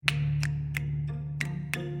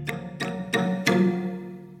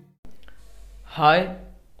Hei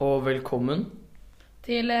og velkommen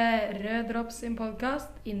til Rød Drops sin podcast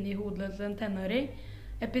Inne hodet, tenåring,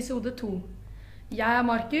 episode 2. Jeg er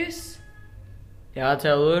Markus. Jeg er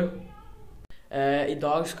Theodor. I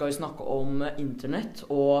dag skal vi snakke om Internett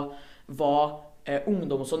og hva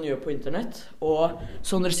ungdom og sånn gjør på Internett. Og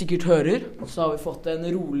som dere sikkert hører, så har vi fått en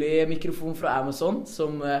rolig mikrofon fra Amazon,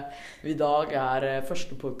 som i dag er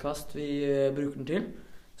første podcast vi bruker den til.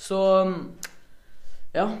 Så,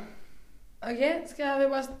 ja. Ok,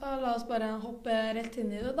 la oss bare hoppe rett inn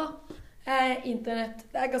i det da. Internett,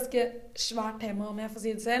 det er et ganske svært tema om jeg får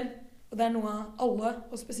si det selv. Og det er noe alle,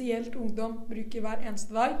 og spesielt ungdom, bruker hver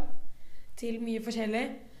eneste dag til mye forskjellig.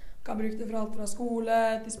 Kan bruke det fra alt fra skole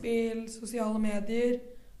til spill, sosiale medier,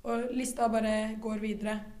 og lista bare går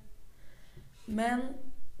videre. Men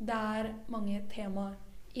det er mange temaer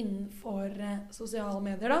innenfor sosiale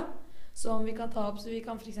medier da, som vi kan ta opp, så vi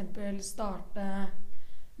kan for eksempel starte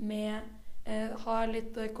med ha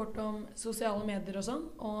litt kort om sosiale medier og sånn,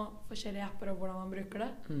 og forskjellige apper og hvordan man bruker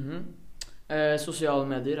det. Sosiale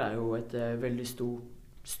medier er jo et veldig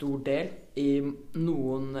stor del i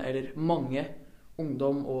noen, eller mange,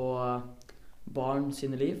 ungdom og barn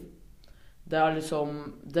sine liv. Det er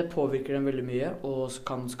liksom, det påvirker dem veldig mye, og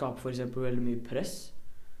kan skape for eksempel veldig mye press.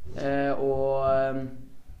 Og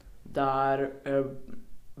det er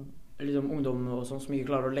liksom ungdom og sånn som ikke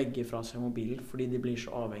klarer å legge fra seg mobilen, fordi de blir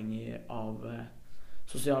så avhengig av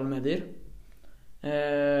sosiale medier.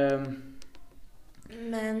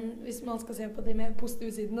 Men hvis man skal se på de mer positive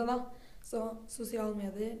sidene da, så sosiale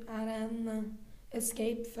medier er en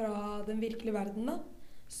escape fra den virkelige verden da.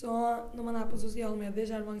 Så når man er på sosiale medier,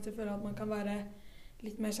 så er det mange som føler at man kan være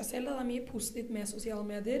litt mer seg selv da. Det er mye positivt med sosiale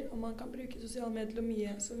medier, og man kan bruke sosiale medier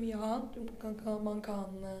til så mye annet. Man kan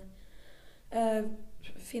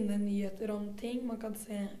finne nyheter om ting, man kan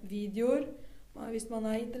se videoer. Hvis man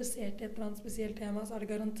er interessert i et eller annet spesielt tema, så er det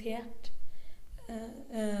garantert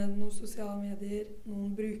noen sosiale medier,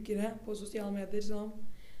 noen brukere på sosiale medier som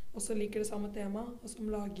også liker det samme tema, og som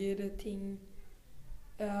lager ting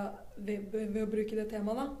ved å bruke det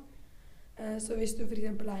temaet da. Så hvis du for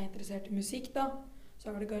eksempel er interessert i musikk da, så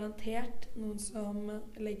er det garantert noen som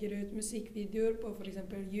legger ut musikkvideoer på for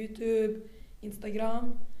eksempel YouTube,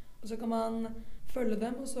 Instagram, og så kan man følge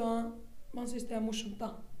dem, og så man synes det er morsomt da.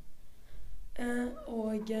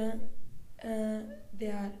 Og det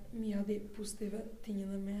er mye av de positive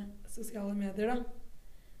tingene med sosiale medier da.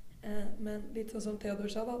 Men litt sånn som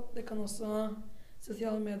Theodor sa da, det kan også,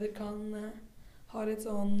 sosiale medier kan ha litt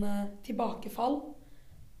sånn tilbakefall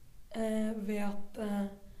ved at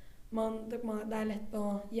det er lett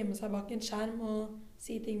å gjemme seg bak en skjerm og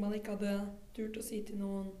si ting man ikke hadde turt å si til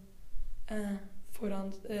noen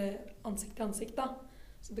foran ansikt til ansikt da.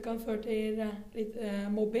 Så det kan føre til litt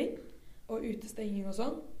mobbing og utestenging og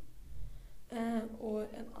sånn. Og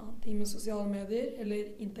en annen ting med sosiale medier,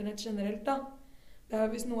 eller internett generelt da, det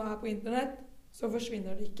er hvis noe er på internett, så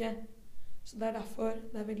forsvinner det ikke. Så det er derfor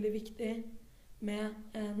det er veldig viktig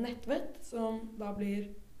med nettvett, som da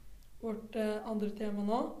blir vårt andre tema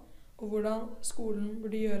nå, og hvordan skolen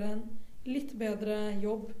burde gjøre en litt bedre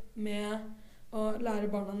jobb med å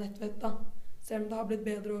lære barna nettvett da. Selv om det har blitt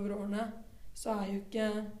bedre over årene, så er jo ikke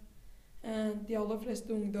de aller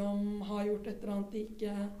fleste ungdom har gjort et eller annet de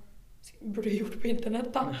ikke burde gjort på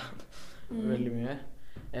internett da. Veldig mye.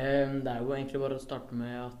 Det er jo egentlig bare å starte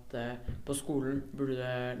med at på skolen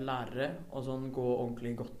burde lærere og sånn gå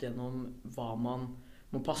ordentlig godt gjennom hva man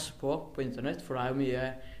må passe på internett, for det er jo mye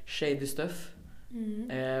shady stuff,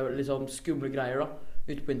 liksom skumle greier da,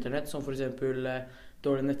 ute på internett, som for eksempel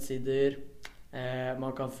dårlige nettsider.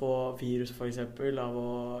 Man kan få virus for eksempel av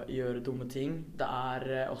å gjøre dumme ting. Det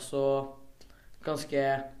er også ganske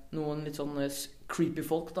noen litt sånne creepy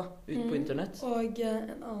folk da, ute på internett. Og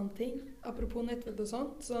en annen ting, apropos nettvett og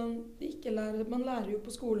sånt, som de ikke lærer, man lærer jo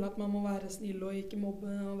på skolen at man må være snill og ikke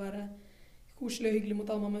mobbe og være koselig og hyggelig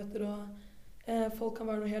mot alle man møter, og folk kan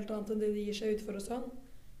være noe helt annet enn det de gir seg ut for og sånn.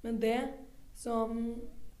 Men det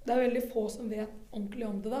er veldig få som vet ordentlig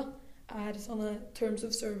om det da, er sånne terms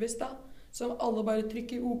of service da, som alle bare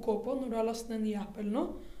trykker OK på når du har lastet en ny app eller noe,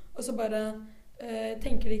 og så bare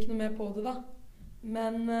tenker de ikke noe mer på det da.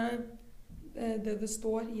 Men det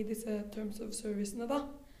står i disse terms of servicene da,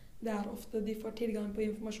 det er ofte de får tilgang på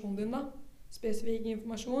informasjonen din da, spesifikk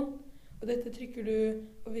informasjon, og dette trykker du,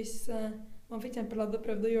 og hvis man for eksempel hadde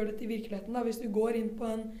prøvd å gjøre dette i virkeligheten da, hvis du går inn på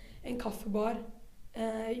en kaffebar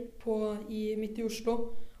midt i Oslo,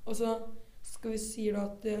 og så sier du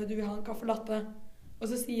at du vil ha en kaffe latte, og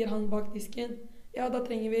så sier han bak disken, ja, da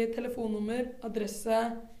trenger vi telefonnummer, adresse,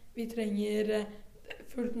 vi trenger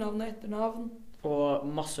fullt navn og etternavn. Og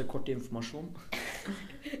masse kort informasjon.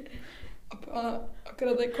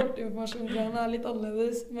 akkurat det kortinformasjonsgreiene litt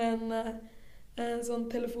annerledes, men sånn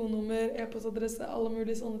telefonnummer, e-postadresse, alle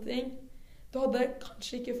mulige sånne ting. Du hadde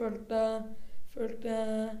kanskje ikke følt det,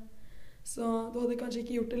 så du hadde kanskje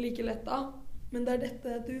ikke gjort det like lett da, men det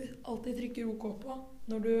dette du alltid trykker OK på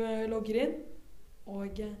når du logger inn,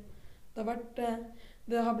 og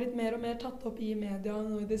det har blitt mer og mer tatt opp i media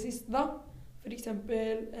nå i det siste da. For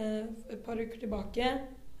eksempel et par uker tilbake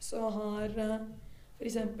så har for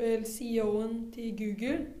eksempel CEO-en til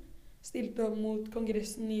Google stilt opp mot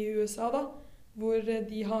kongressen i USA da, hvor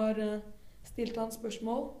de har stilt han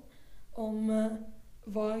spørsmål om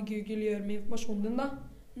hva Google gjør med informasjonen din da.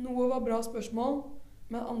 Noe var bra spørsmål,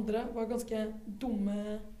 men andre var ganske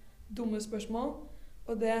dumme spørsmål.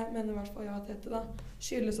 Og det mener i hvert fall jeg at dette da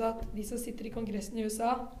skyldes at de som sitter i kongressen i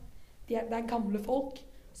USA, det er gamle folk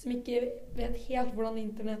som ikke vet helt hvordan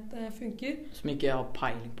internett funker. Som ikke har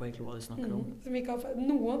peiling på egentlig hva de snakker om.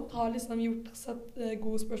 Noen har liksom satt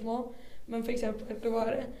gode spørsmål, men for eksempel det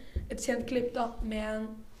var et kjent klipp da med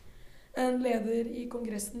en leder i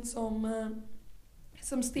kongressen som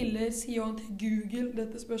stiller CEO-en til Google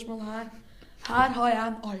dette spørsmålet her. Her har jeg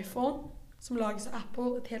en iPhone som lages av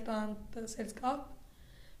Apple, et helt annet selskap.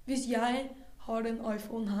 Hvis jeg har den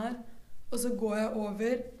iPhone her, og så går jeg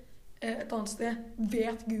over et annet sted,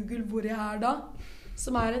 vet Google hvor jeg er da?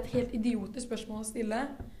 Som er et helt idiotisk spørsmål å stille,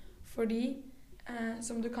 fordi,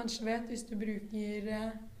 som du kanskje vet, hvis du bruker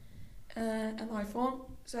en iPhone,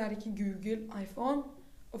 så er ikke Google iPhone.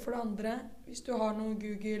 Og for det andre, hvis du har noen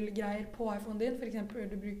Google-greier på iPhone din, for eksempel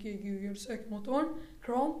du bruker Google-søkemotoren,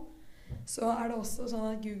 Chrome, så er det også sånn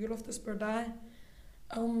at Google ofte spør deg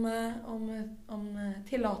om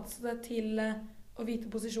tillatelse til å vite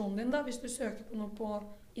posisjonen din da. Hvis du søker på noe på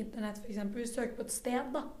Internett for eksempel, hvis du søker på et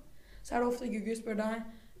sted da, så er det ofte Google spør deg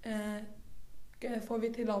får vi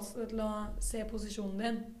tillatelse til å se posisjonen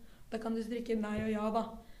din. Da kan du trykke nei og ja da.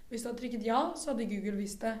 Hvis du har trykket ja, så hadde Google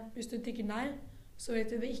visst det. Hvis du trykker nei, så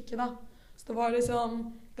vet du det ikke da. Så det var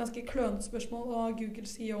liksom ganske klønete spørsmål, og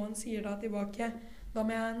Google-CEO-en sier da tilbake, da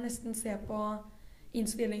må jeg nesten se på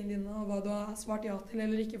innstillingen din og hva du har svart ja til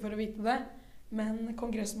eller ikke for å vite det. Men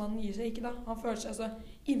kongressmannen gir seg ikke da. Han føler seg så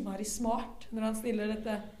innmari smart når han stiller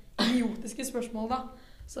dette idiotiske spørsmålet da.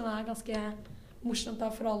 Så det er ganske morsomt da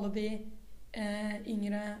for alle de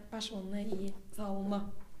yngre personene i salen da.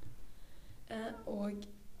 Og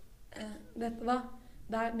dette da,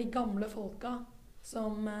 det er de gamle folka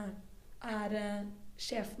som er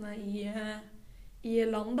sjefene i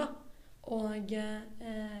land da. Og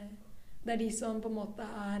det er de som på en måte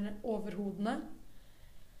er overhodene.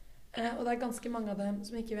 Og det er ganske mange av dem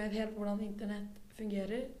som ikke vet helt hvordan internett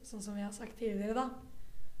fungerer, sånn som vi har sagt tidligere da.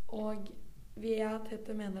 Og vi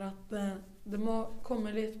Tete mener at det må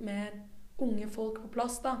komme litt mer unge folk på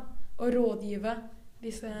plass da, og rådgive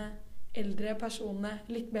disse eldre personene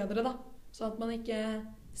litt bedre da, sånn at man ikke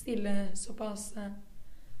stiller såpass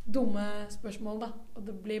dumme spørsmål da, og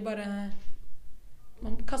det blir bare,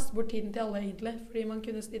 man kaster bort tiden til alle egentlig, fordi man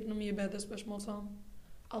kunne stilt noen mye bedre spørsmål som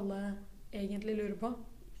alle egentlig lurer på.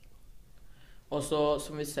 Og så,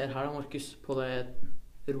 som vi ser her da, Markus, på det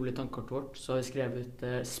rolige tankekartet vårt, så har vi skrevet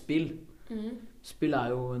spill. Spill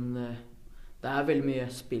er jo det er veldig mye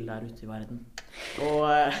spill der ute i verden. Og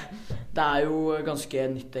det er jo ganske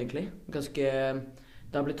nytt egentlig.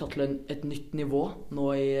 Det har blitt tatt til et nytt nivå nå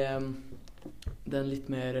i den litt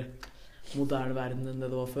mer moderne verden enn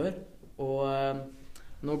det var før. Og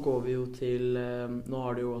nå går vi jo til, nå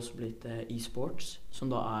har det jo også blitt e-sports, som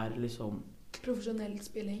da er liksom profesjonell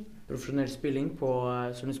spilling på,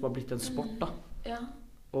 som liksom har blitt en sport da. Ja.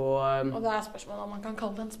 Og det er spørsmålet om man kan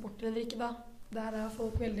kalle det en sport eller ikke da. Der er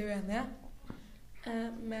folk veldig uenige.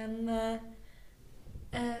 Men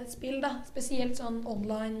spill da, spesielt sånn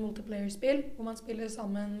online multiplayer-spill, hvor man spiller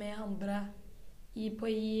sammen med andre på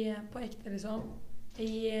ekte liksom,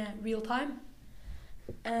 i real time.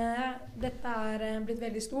 Dette er blitt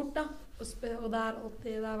veldig stort da, og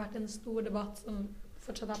det har vært en stor debatt som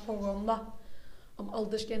fortsatt er pågående da, om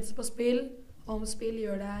aldersgrenser på spill, om spill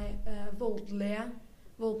gjør deg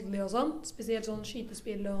voldelig og sånn, spesielt sånn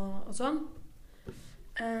skytespill og sånn.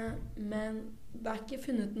 Men det er ikke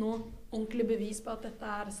funnet noe ordentlig bevis på at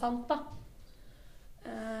dette er sant da.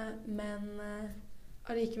 Men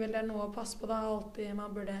allikevel det er noe å passe på da, alltid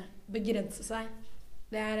man burde begrense seg.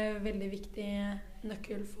 Det er en veldig viktig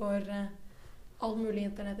nøkkel for all mulig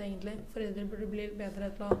internett egentlig. Foreldre burde bli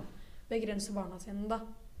bedre til å begrense barna sine da.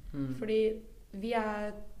 Fordi vi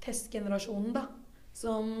er testgenerasjonen da,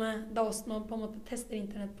 som da også nå på en måte tester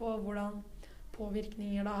internett på hvordan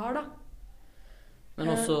påvirkninger det har da.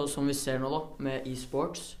 Men også som vi ser nå da, med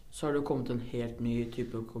e-sports, så har det jo kommet en helt ny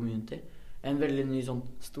type community. en veldig ny sånn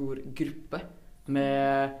stor gruppe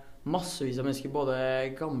med massevis av mennesker, både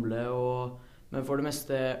gamle men for det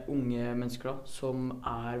meste unge mennesker da, som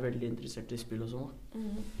veldig interessert i spill og sånn.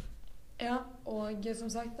 Ja, og som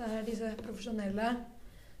sagt, det disse profesjonelle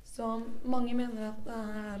som mange mener at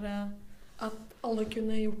det at alle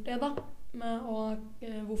kunne gjort det da. Og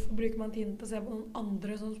hvorfor bruker man tiden til å se på noen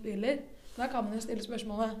andre som spiller? Da kan man jo stille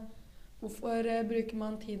spørsmålet, hvorfor bruker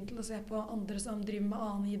man tiden til å se på andre som driver med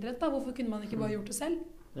annen idrett da? Hvorfor kunne man ikke bare gjort det selv?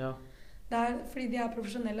 Ja. Det fordi de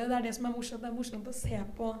profesjonelle, det det som morsomt. Det morsomt å se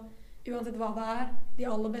på, uansett hva det de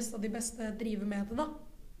aller beste og de beste driver med det da.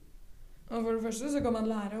 Og for det første så kan man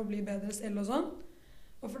lære å bli bedre selv og sånn.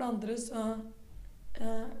 Og for det andre så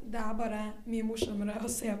det bare mye morsommere å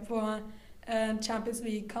se på Champions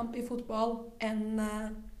League-kamp i fotball enn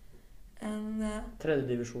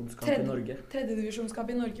tredjedivisjonskamp i Norge. Tredjedivisjonskamp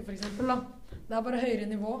i Norge, for eksempel. Da. Det bare høyere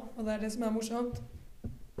nivå, og det det som morsomt.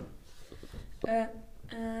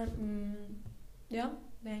 Ja,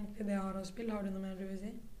 det egentlig det jeg har å spille. Har du noe mer du vil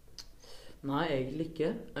si? Nei, egentlig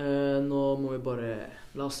ikke. Nå må vi bare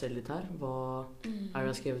la oss se litt her. Hva vi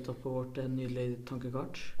har skrevet opp på vårt nydelige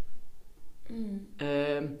tankekart?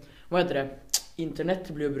 Hva heter det? Internett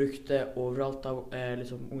blir jo brukt overalt av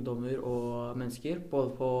liksom ungdommer og mennesker, både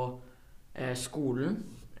på skolen,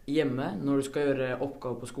 hjemme, når du skal gjøre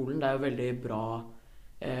oppgaver på skolen. Det jo veldig bra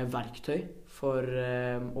verktøy for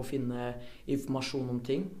å finne informasjon om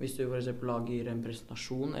ting. Hvis du for eksempel lager en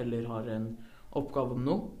presentasjon eller har en oppgave om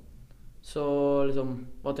noe. Så liksom,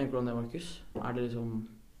 hva tenker du om det, Markus? Det liksom...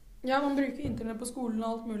 Ja, man bruker internett på skolen og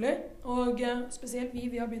alt mulig. Og spesielt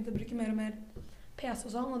vi har begynt å bruke mer og mer PC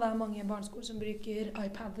og sånn, og det mange barneskoler som bruker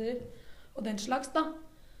iPader og den slags da.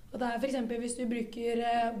 Og det for eksempel hvis du bruker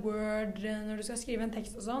Word når du skal skrive en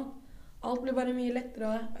tekst og sånn, alt blir bare mye lettere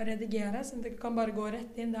å redigere, så du kan bare gå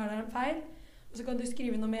rett inn der det en feil, og så kan du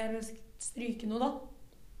skrive noe mer eller stryke noe da.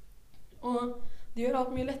 Og det gjør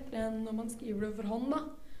alt mye lettere enn når man skriver det for hånd da.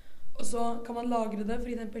 Og så kan man lagre det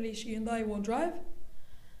for eksempel i skyen da, i OneDrive,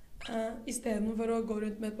 i stedet for å gå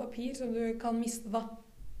rundt med et papir som du kan miste da.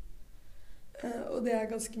 Og det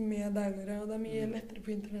ganske mye deiligere, og det mye lettere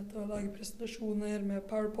på internett å lage presentasjoner med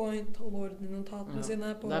PowerPoint, holde orden i notatene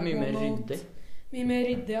sine på det mye mer ryddig. Mye mer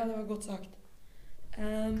ryddig, ja, det var godt sagt.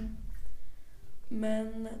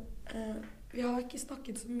 Men vi har ikke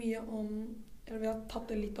snakket så mye om, eller vi har tatt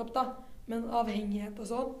det litt opp da, men avhengighet og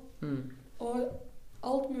sånn. Og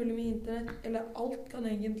alt mulig med internett, eller alt kan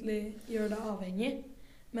egentlig gjøre deg avhengig,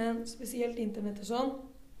 men spesielt internett og sånn,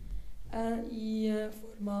 i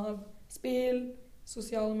form av spill,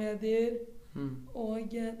 sosiale medier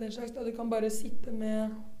og den slags. Du kan bare sitte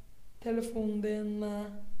med telefonen din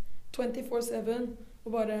 24/7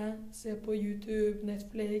 og bare se på YouTube,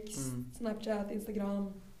 Netflix, Snapchat, Instagram,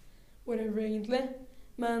 whatever egentlig.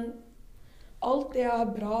 Men alt det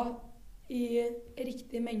bra i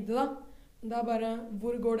riktig mengde da. Det bare,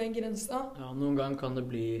 hvor går den grensa? Ja, noen ganger kan det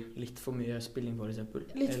bli litt for mye spilling for eksempel.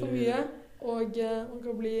 Litt for mye, og man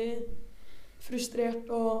kan bli frustrert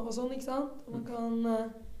og sånn, ikke sant? Og man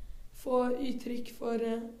kan få uttrykk for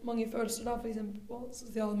mange følelser da, for eksempel på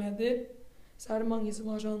sosiale medier. Så det mange som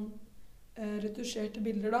har sånn retusjerte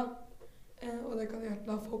bilder da. Og det kan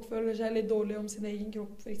gjøre at folk føler seg litt dårlig om sin egen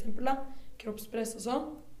kropp, for eksempel da. Kroppspress og sånn.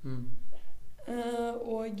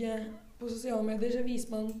 Og på sosiale medier så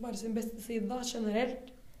viser man bare sin beste side da,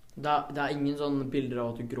 generelt. Det ingen sånne bilder av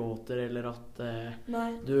at du gråter, eller at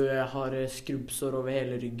du har skrubbsår over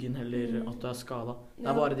hele ryggen, eller at du skadet.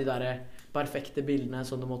 Det bare de der perfekte bildene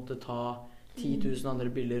som du måtte ta 10 000 andre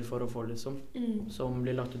bilder for å få, liksom, som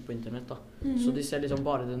blir lagt ut på internett da. Så de ser liksom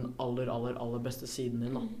bare den aller beste siden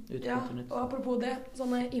din da, ute på internett. Og apropos det,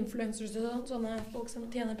 sånne influencers og sånn, sånne folk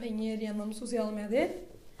som tjener penger gjennom sosiale medier,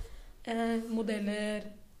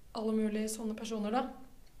 modeller, alle mulige sånne personer da.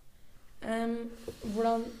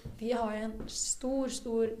 Hvordan de har en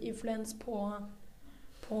stor influens på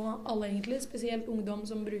alle egentlig, spesielt ungdom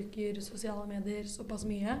som bruker sosiale medier såpass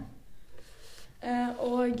mye.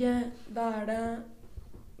 Og da det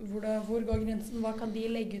hvor går grensen, hva kan de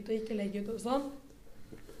legge ut og ikke legge ut og sånn.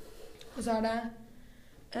 Og så det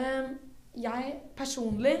jeg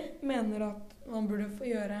personlig mener at man burde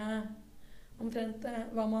få gjøre omtrent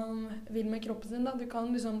hva man vil med kroppen sin da. Du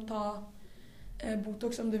kan liksom ta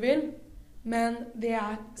Botox som du vil, men det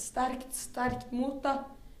sterkt mot da.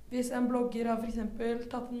 Hvis en blogger har for eksempel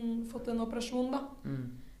fått en operasjon da,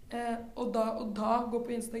 og da gå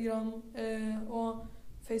på Instagram og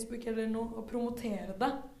Facebook eller noe og promotere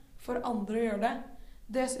det for andre å gjøre det,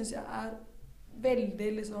 det synes jeg veldig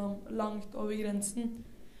liksom langt over grensen.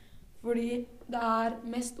 Fordi det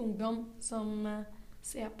mest ungdom som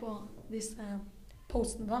ser på disse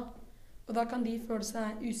postene da. Og da kan de føle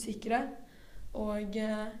seg usikre, og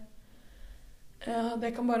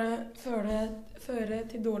det kan bare føre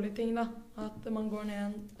til dårlige ting, da. At man går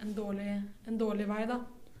ned en dårlig vei, da.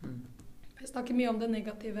 Jeg snakker mye om det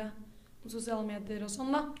negative, om sosiale medier og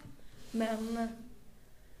sånn, da. Men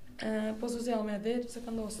på sosiale medier så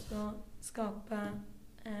kan det også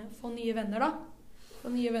få nye venner, da. Få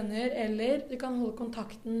nye venner, eller du kan holde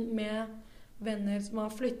kontakten med venner som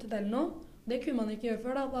har flyttet eller noe. Det kunne man ikke gjøre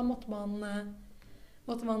før, da. Da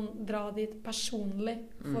måtte man dra dit personlig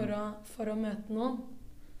for å møte noen.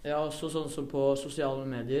 Ja, også sånn som på sosiale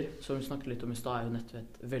medier, som vi snakket litt om i stad, er jo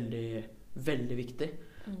nettvett veldig, veldig viktig.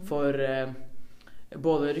 For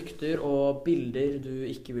både rykter og bilder du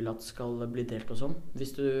ikke vil at skal bli delt og sånn.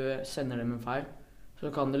 Hvis du sender dem en feil, så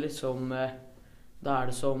kan det liksom, da er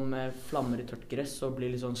det som flammer i tørt gress og blir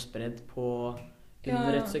litt sånn spredd på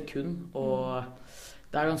under et sekund. Og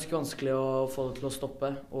det er ganske vanskelig å få det til å stoppe.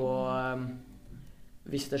 Og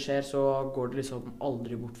hvis det skjer, så går det liksom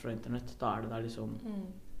aldri bort fra internett. Da er det der liksom,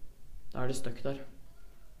 da er det støkk der.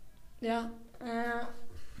 Ja,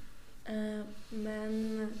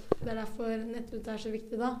 men det er derfor nettvett er så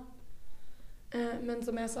viktig, da. Men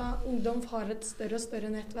som jeg sa, ungdom har et større og større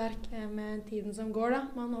nettverk med tiden som går, da.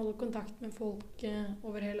 Man holder kontakt med folk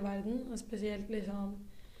over hele verden, og spesielt liksom,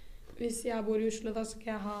 hvis jeg bor i Oslo, da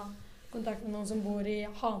skal jeg ha kontakt med noen som bor i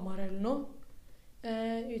Hamar eller noe,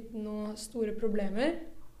 uten noen store problemer.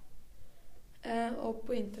 Og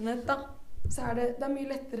på internett, da, så er det mye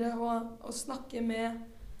lettere å snakke med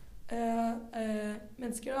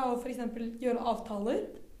mennesker, da, og for eksempel gjøre avtaler.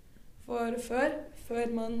 For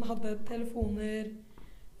før man hadde telefoner,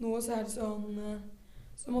 noe, så er det sånn,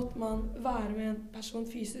 så måtte man være med en person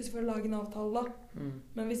fysisk for å lage en avtale, da.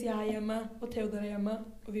 Men hvis jeg er hjemme, og Theodor er hjemme,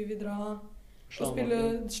 og vi vil dra og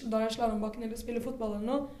spille slalombakken eller spille fotball eller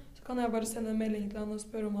noe, så kan jeg bare sende en melding til han og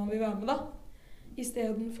spørre om han vil være med, da. I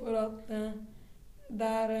stedet for at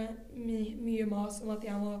det er mye mas om at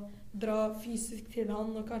jeg må dra fysisk til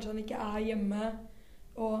han, og kanskje han ikke er hjemme,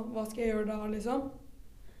 og hva skal jeg gjøre da, liksom?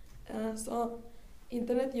 Så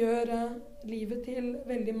internett gjør livet til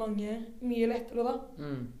veldig mange mye lettere, da.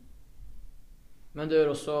 Men det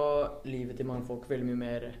gjør også livet til mange folk veldig mye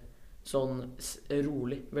mer sånn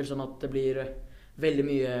rolig. Vel sånn at det blir veldig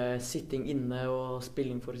mye sitting inne og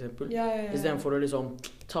spilling, for eksempel. I stedet for å liksom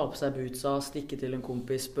ta på seg bootsa, stikke til en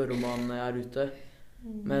kompis, spørre om han er ute.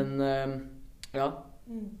 Men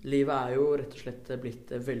livet er jo rett og slett blitt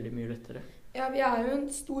veldig mye lettere. Ja, vi er jo en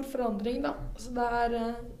stor forandring, da. Så det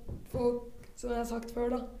er folk, som jeg har sagt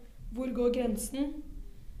før, da. Hvor går grensen?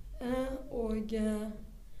 Og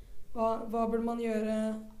hva burde man gjøre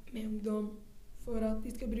med ungdom for at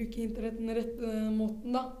de skal bruke internett den rette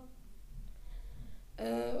måten, da?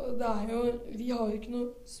 Og det er jo, vi har jo ikke noe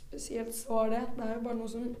spesielt svar, det. Det er jo bare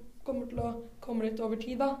noe som kommer til å komme litt over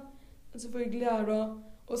tid, da. Men selvfølgelig er det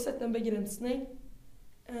å sette en begrensning.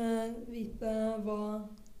 Vite hva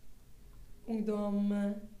ungdom,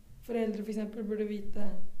 foreldre for eksempel, burde vite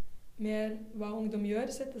mer hva ungdom gjør.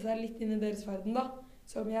 Sette seg litt inn i deres verden, da.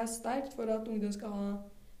 Så om jeg er sterkt for at ungdom skal ha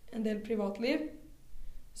en del privatliv,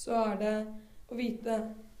 så er det å vite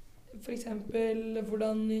for eksempel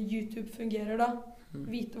hvordan YouTube fungerer, da.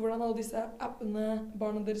 Vite hvordan alle disse appene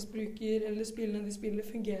barna deres bruker, eller spillene de spiller,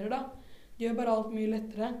 fungerer, da. Det gjør bare alt mye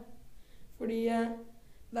lettere. Fordi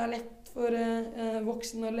det er lett for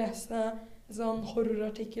voksne å lese en sånn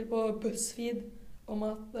horrorartikkel på BuzzFeed om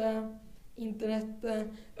at internett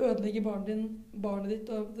ødelegger barnet ditt,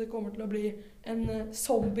 og det kommer til å bli en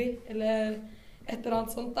zombie, eller et eller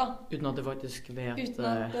annet sånt, da. Uten at du faktisk vet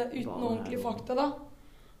uten ordentlig fakta, da.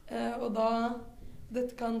 Og da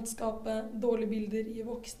dette kan skape dårlige bilder i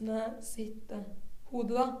voksne sitt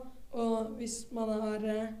hode, da. Og hvis man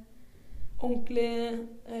er ordentlig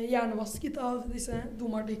hjernevasket av disse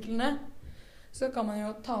dumme artiklene, så kan man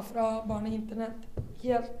jo ta fra barnet internett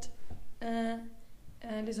helt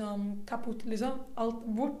liksom kaputt, liksom. Alt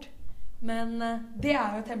bort. Men det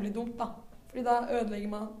er jo temmelig dumt, da. Fordi da ødelegger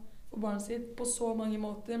man for barnet sitt på så mange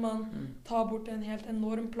måter. Man tar bort en helt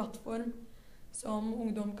enorm plattform som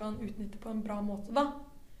ungdom kan utnytte på en bra måte, da.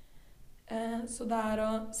 Så det er å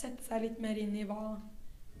sette seg litt mer inn i hva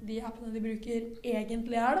de appene de bruker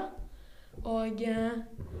egentlig er, da. Og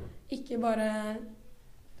ikke bare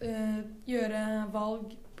gjøre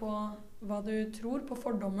valg på hva du tror, på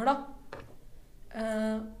fordommer, da.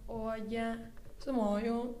 Og så må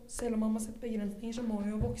jo, selv om man må sette begrensninger, så må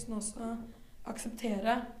jo voksne også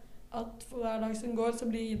akseptere at for hver dag som går, så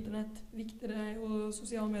blir internett viktigere, og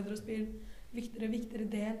sosiale medier og spill viktigere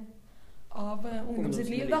del av ungdom sitt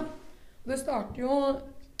liv, da. Det starter jo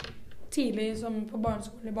tidlig, som på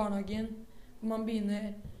barneskolen i barnehagen, hvor man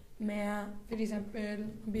begynner med for eksempel,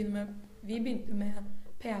 vi begynte med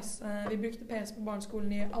PC, vi brukte PC på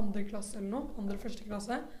barneskolen i 2. klasse eller noe, 2. og 1.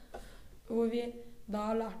 klasse, hvor vi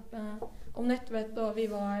da lærte om nettvett, og vi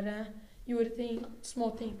gjorde ting,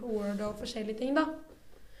 små ting på Word og forskjellige ting da.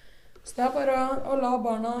 Så det bare å la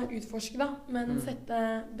barna utforske da, men sette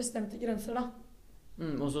bestemte grenser da.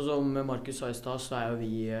 Og så som Markus sa i stad, så jo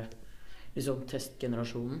vi liksom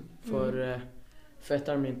testgenerasjonen. For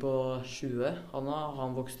fetteren min på 20,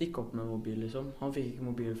 han vokste ikke opp med mobil liksom. Han fikk ikke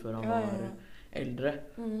mobil før han var eldre.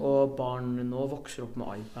 Og barn nå vokser opp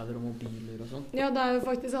med iPader og mobiler og sånn. Ja, det jo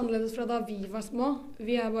faktisk annerledes fra da vi var små.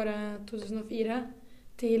 Vi bare 2004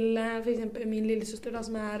 til for eksempel min lillesøster da,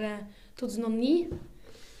 som 2009.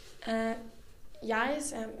 Jeg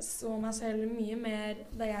så meg selv mye mer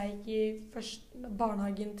da jeg gikk i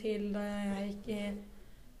barnehagen til da jeg gikk i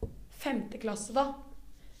 5. klasse da.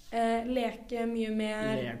 Leke mye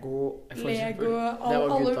mer. Lego, alle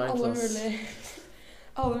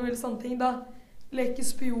mulige sånne ting da. Leke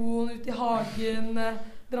spion ut i hagen,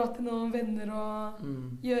 dra til noen venner og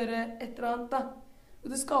gjøre et eller annet da. Og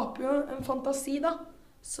det skaper jo en fantasi da,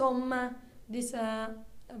 som disse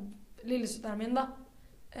lillesøsterne mine da,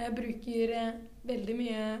 bruker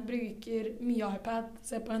mye iPad,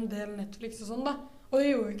 ser på en del Netflix og sånn da. Og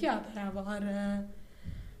det gjorde jo ikke jeg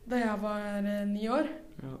da jeg var 9 år.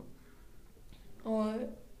 Ja. Og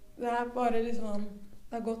det bare liksom,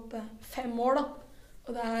 det har gått 5 år da.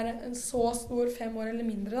 Og det en så stor, 5 år eller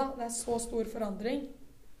mindre da, det så stor forandring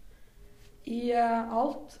i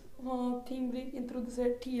alt. Og ting blir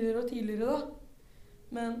introdusert tidligere og tidligere da.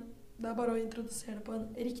 Men det bare å introdusere det på en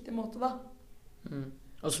riktig måte da.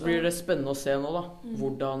 Og så blir det spennende å se nå da,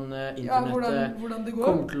 hvordan internettet hvordan det går.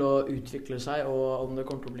 Kommer til å utvikle seg, og om det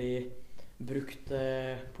kommer til å bli brukt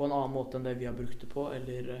på en annen måte enn det vi har brukt det på,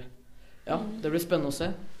 eller ja, det blir spennende å se.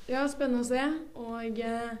 Ja, spennende å se, og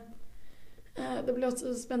det blir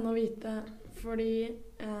også spennende å vite, fordi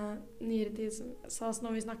nyere tid sas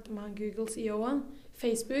når vi snakket med Google CEO-en,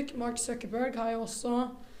 Facebook, Mark Zuckerberg har jo også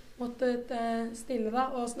måttet stille da,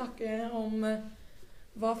 og snakke om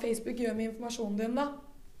hva Facebook gjør med informasjonen din da,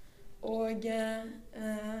 og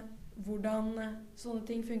hvordan sånne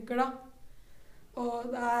ting funker da. Og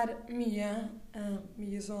det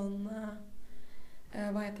mye sånn,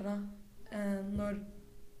 hva heter det, når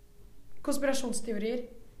konspirasjonsteorier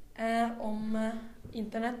om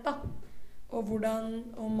internett da, og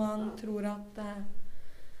hvordan om man tror at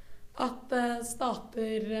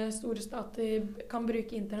store stater kan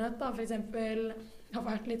bruke internett da, for eksempel, det har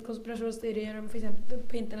vært litt konspirasjonsteorier om for eksempel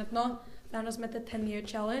på internett nå, det noe som heter 10-year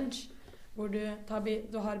challenge, hvor du har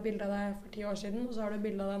bildet av deg for 10 år siden, og så har du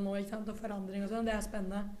bildet av deg nå, ikke sant, og forandring og sånn, det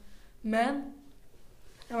spennende. Men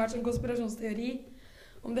det har vært sånn konspirasjonsteori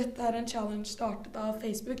om dette en challenge startet av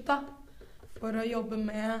Facebook da, for å jobbe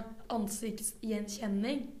med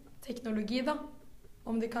ansiktsgjenkjenning, teknologi da,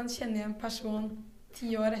 om de kan kjenne igjen en person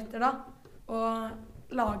 10 år etter da,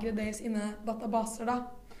 og lagre det i sine databaser da,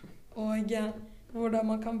 og hvordan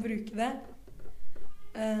man kan bruke det.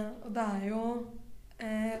 Og det jo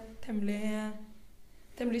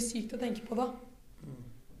temmelig sykt å tenke på da.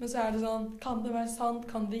 Men så det sånn, kan det være sant,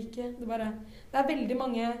 kan det ikke? Det veldig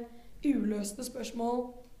mange uløste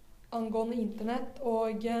spørsmål angående internett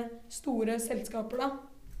og store selskaper da.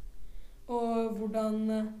 Og hvordan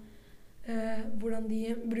de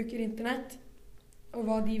bruker internett, og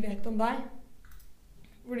hva de vet om deg.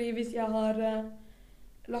 Fordi hvis jeg har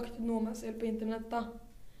lagt noe av meg selv på internett da,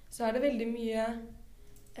 så det veldig mye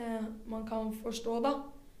man kan forstå da.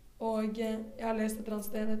 Og jeg har lest et eller annet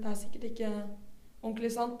sted, dette sikkert ikke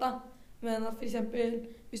ordentlig sant da, men for eksempel,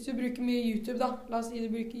 hvis du bruker mye YouTube da, la oss si du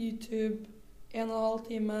bruker YouTube 1,5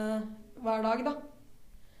 time hver dag da,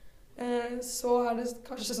 så det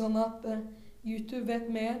kanskje sånn at YouTube vet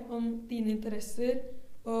mer om dine interesser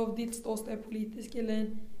og ditt ståsted politisk eller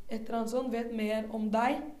et eller annet sånt, vet mer om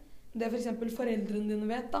deg det for eksempel foreldrene dine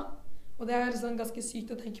vet da. Og det liksom ganske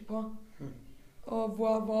sykt å tenke på. Og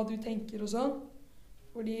hva du tenker og sånn.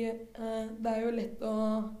 Fordi det jo lett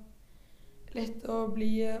å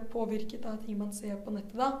bli påvirket av ting man ser på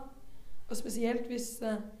nettet da. Og spesielt hvis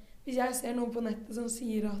jeg ser noen på nettet som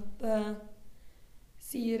sier et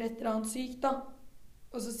eller annet sykt da,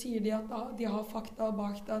 og så sier de at de har fakta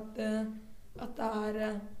bak det, at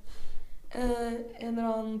det en eller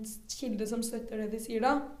annen kilde som støtter det de sier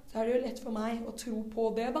da, så det jo lett for meg å tro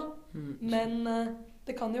på det da. Men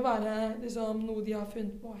det kan jo være liksom, noe de har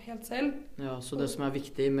funnet på helt selv. Ja, så det som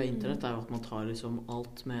viktig med internett jo at man tar liksom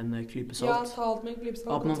alt med en klype salt. Ja, ta alt med en klype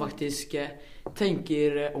salt. At man faktisk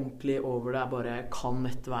tenker ordentlig over det, bare kan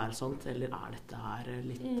dette være sant, eller dette her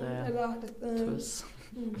litt tøs?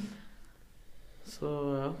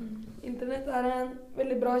 Så ja. Internett en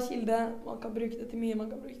veldig bra kilde. Man kan bruke det til mye. Man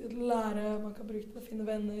kan bruke det til å lære, man kan bruke det til å finne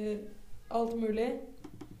venner, alt mulig.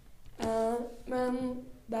 Men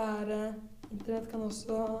internett kan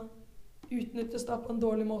også utnyttes da på en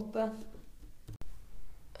dårlig måte.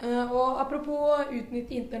 Og apropos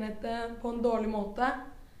utnytte internettet på en dårlig måte,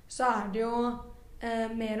 så det jo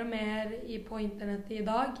mer og mer på internettet i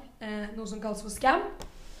dag noe som kalles for scam.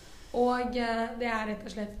 Og det rett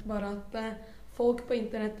og slett bare at folk på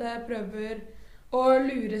internettet prøver å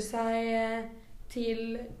lure deg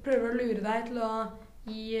til å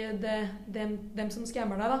gi dem som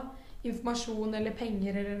scammer deg da, informasjon eller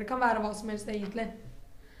penger, eller det kan være hva som helst egentlig.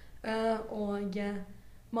 Og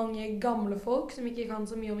mange gamle folk som ikke kan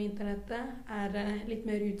så mye om internettet litt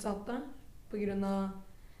mer utsatte på grunn av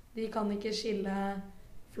de kan ikke skille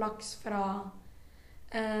flaks fra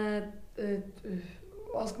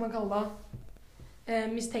hva skal man kalle det?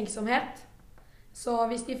 Mistenksomhet. Så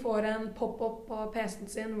hvis de får en pop-up på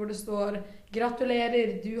PC-en sin hvor det står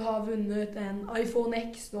 «Gratulerer, du har vunnet en iPhone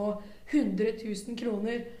X og 100 000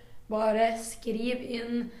 kroner», bare skriv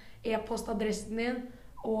inn e-postadressen din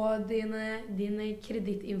og din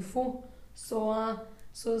kredittinfo, så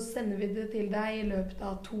sender vi det til deg i løpet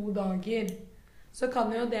av 2 dager. Så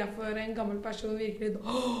kan jo det for en gammel person virkelig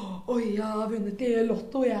 «Oi, jeg har vunnet i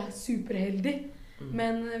lotto, jeg superheldig».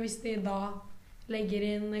 Men hvis de da legger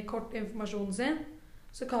inn kort informasjonen sin,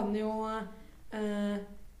 så kan jo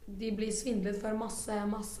de bli svindlet for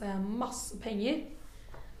masse penger.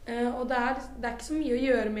 Og det ikke så mye å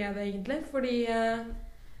gjøre med det egentlig, fordi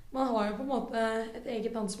man har jo på en måte et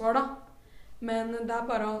eget ansvar da. Men det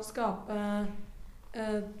bare å skape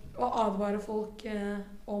og advare folk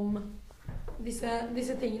om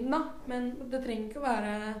disse tingene da. Men det trenger ikke å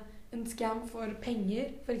være en scam for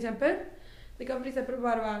penger, for eksempel. Det kan for eksempel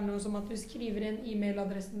bare være noe som at du skriver inn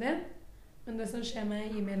e-mailadressen din, men det som skjer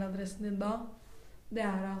med e-mailadressen din da, det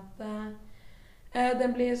at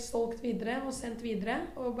den blir solgt videre og sendt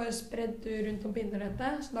videre, og bare spredd rundt om på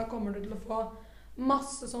internettet, så da kommer du til å få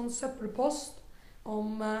masse sånn søppelpost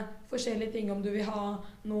om forskjellige ting, om du vil ha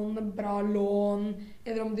noen bra lån,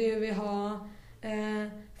 eller om du vil ha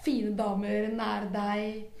fine damer nær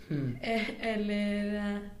deg,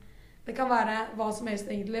 eller det kan være hva som helst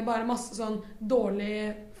egentlig, bare masse sånn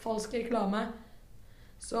dårlig, falsk reklame.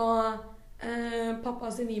 Så pappa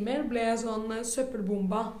sin e-mail ble sånn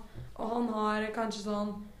søppelbomba, og han har kanskje sånn,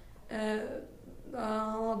 han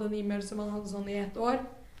hadde en e-mail som han hadde sånn i 1 år,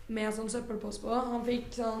 med sånn søppelpost på. Han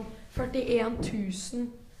fikk sånn 41 000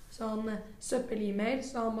 sånn søppel-e-mail,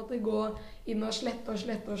 så han måtte gå inn og slette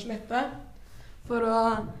for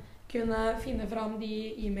å kunne finne fram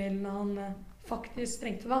de e-mailene han faktisk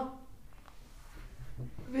trengte da.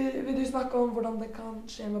 Vil du snakke om hvordan det kan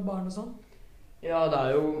skje med barn og sånn? Ja,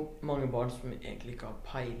 det jo mange barn som egentlig ikke har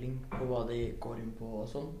peiling på hva de går inn på og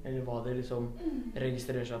sånn, eller hva de liksom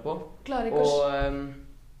registrerer seg på. Klarer ikke Og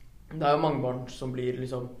det jo mange barn som blir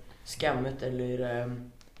liksom skammet eller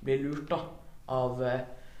blir lurt da, av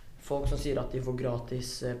folk som sier at de får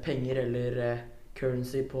gratis penger eller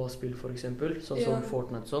currency på spill for eksempel, sånn som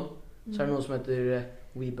Fortnite sånn. Så det noe som heter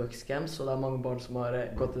WeBuck scams, og det mange barn som har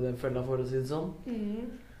gått i den fella for å si det sånn.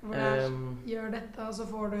 Gjør dette, og så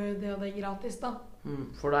får du det og det gratis da.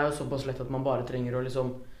 For det jo såpass lett at man bare trenger å liksom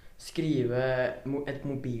skrive et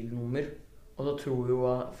mobilnummer, og så tror jo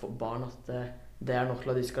barn at det nok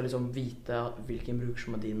til at de skal liksom vite hvilken bruker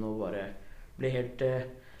som din, og bare bli helt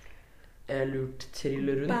lurt trill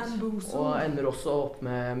rundt. Bamboozle. Og ender også opp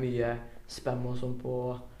med mye spam og sånn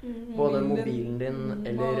på både mobilen din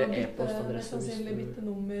eller e-postadresse. Sannsynlig bytte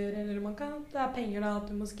nummer, eller man kan, det penger da, at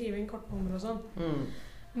du må skrive inn kortnummer og sånn.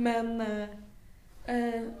 Men,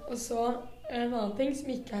 og så en annen ting som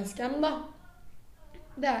ikke scam da,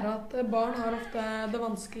 det at barn har ofte det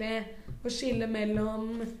vanskelig å skille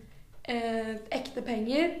mellom ekte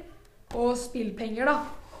penger og spillpenger da.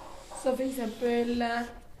 Så for eksempel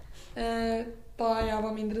da jeg var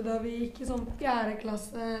mindre, da vi gikk i sånn 4.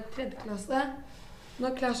 klasse, 3. klasse,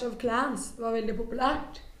 når Clash of Clans var veldig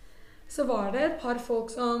populært, så var det et par folk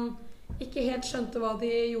som ikke helt skjønte hva de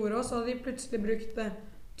gjorde, og så hadde de plutselig brukt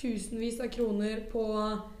tusenvis av kroner på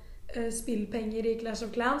spillpenger i Clash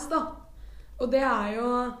of Clans da. Og det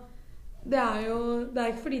ikke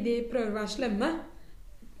fordi de prøver å være slemme.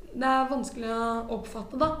 Det vanskelig å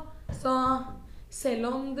oppfatte da. Så selv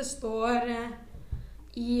om det står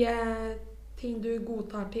i ting du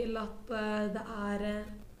godtar til at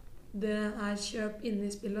det kjøp inne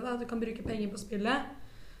i spillet da, at du kan bruke penger på spillet,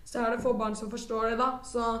 så det få barn som forstår det da.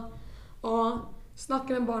 Så å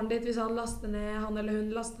snakke med barnet ditt hvis han eller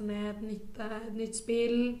hun laster ned et nytt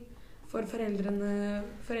spill, for foreldre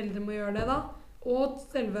må gjøre det da, Og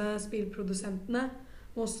selve spillprodusentene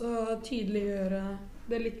må også tydeliggjøre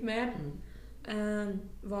det litt mer.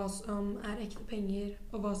 Hva som ekte penger,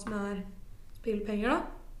 og hva som spillpenger, da.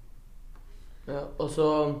 Ja, og så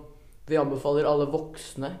vi anbefaler alle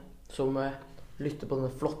voksne som lytter på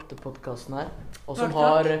denne flotte podcasten her, og som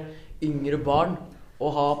har yngre barn, å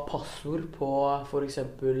ha passord på for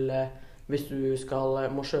eksempel hvis du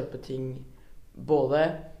må kjøpe ting, både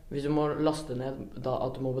hvis du må laste ned, da,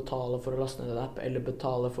 at du må betale for å laste ned en app, eller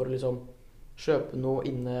betale for å liksom kjøpe noe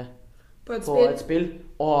inne på et spill,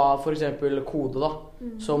 og ha for eksempel kode da,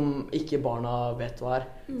 som ikke barna vet hva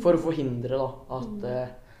for å forhindre da,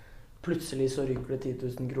 at plutselig så ryker det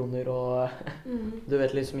 10 000 kroner, og du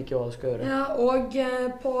vet liksom ikke hva du skal gjøre. Ja, og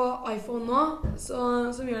på iPhone nå,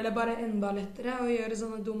 som gjør det bare enda lettere å gjøre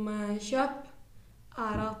sånne dumme kjøp,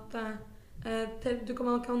 at du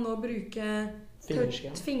kan nå bruke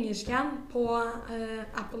fingerscan på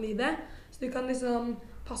Apple ID, så du kan liksom,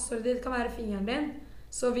 passordet ditt kan være fingeren din,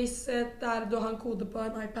 så hvis du har en kode på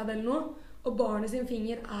en iPad eller noe, og barnet sin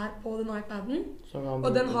finger på den iPaden, og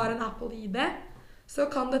den har en Apple ID, så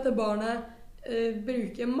kan dette barnet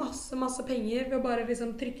bruke masse penger ved å bare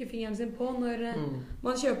liksom trykke fingeren sin på når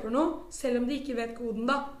man kjøper noe, selv om de ikke vet koden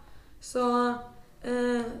da. Så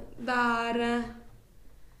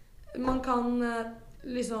man kan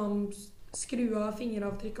liksom skru av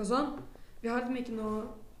fingeravtrykk og sånn. Vi har liksom ikke noe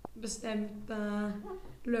bestemt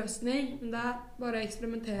løsning, men det bare å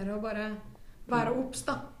eksperimentere og bare være obs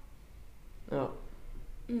da. Ja.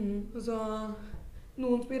 Og så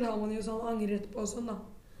noen spill har man jo sånn angret på og sånn da,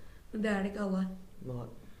 men det det ikke alle. Nei.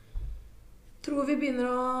 Tror vi begynner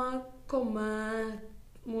å komme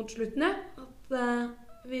mot slutten, at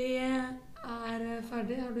vi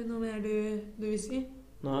ferdig. Har du noe mer du vil si?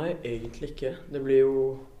 Nei, egentlig ikke. Det blir jo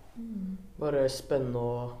bare spennende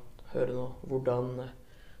å høre nå hvordan det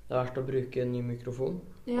har vært å bruke en ny mikrofon.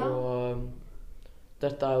 Ja. Og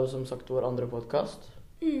dette jo som sagt vår andre podcast.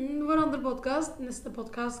 Vår andre podcast. Neste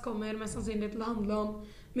podcast kommer mest sannsynlig til å handle om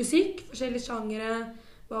musikk, forskjellige sjangere,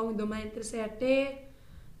 hva ungdom interessert i,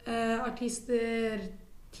 artister,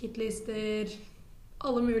 hitlister,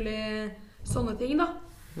 alle mulige sånne ting da.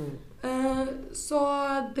 Så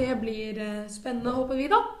det blir spennende, håper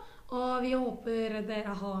vi da. Og vi håper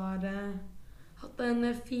dere har hatt en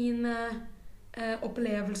fin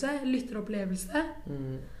opplevelse, lytteropplevelse.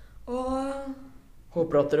 Og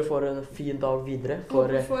håper at dere får en fin dag videre, for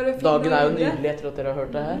dagen jo nydelig etter at dere har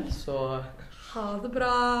hørt det her, så ha det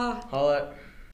bra! Ha det!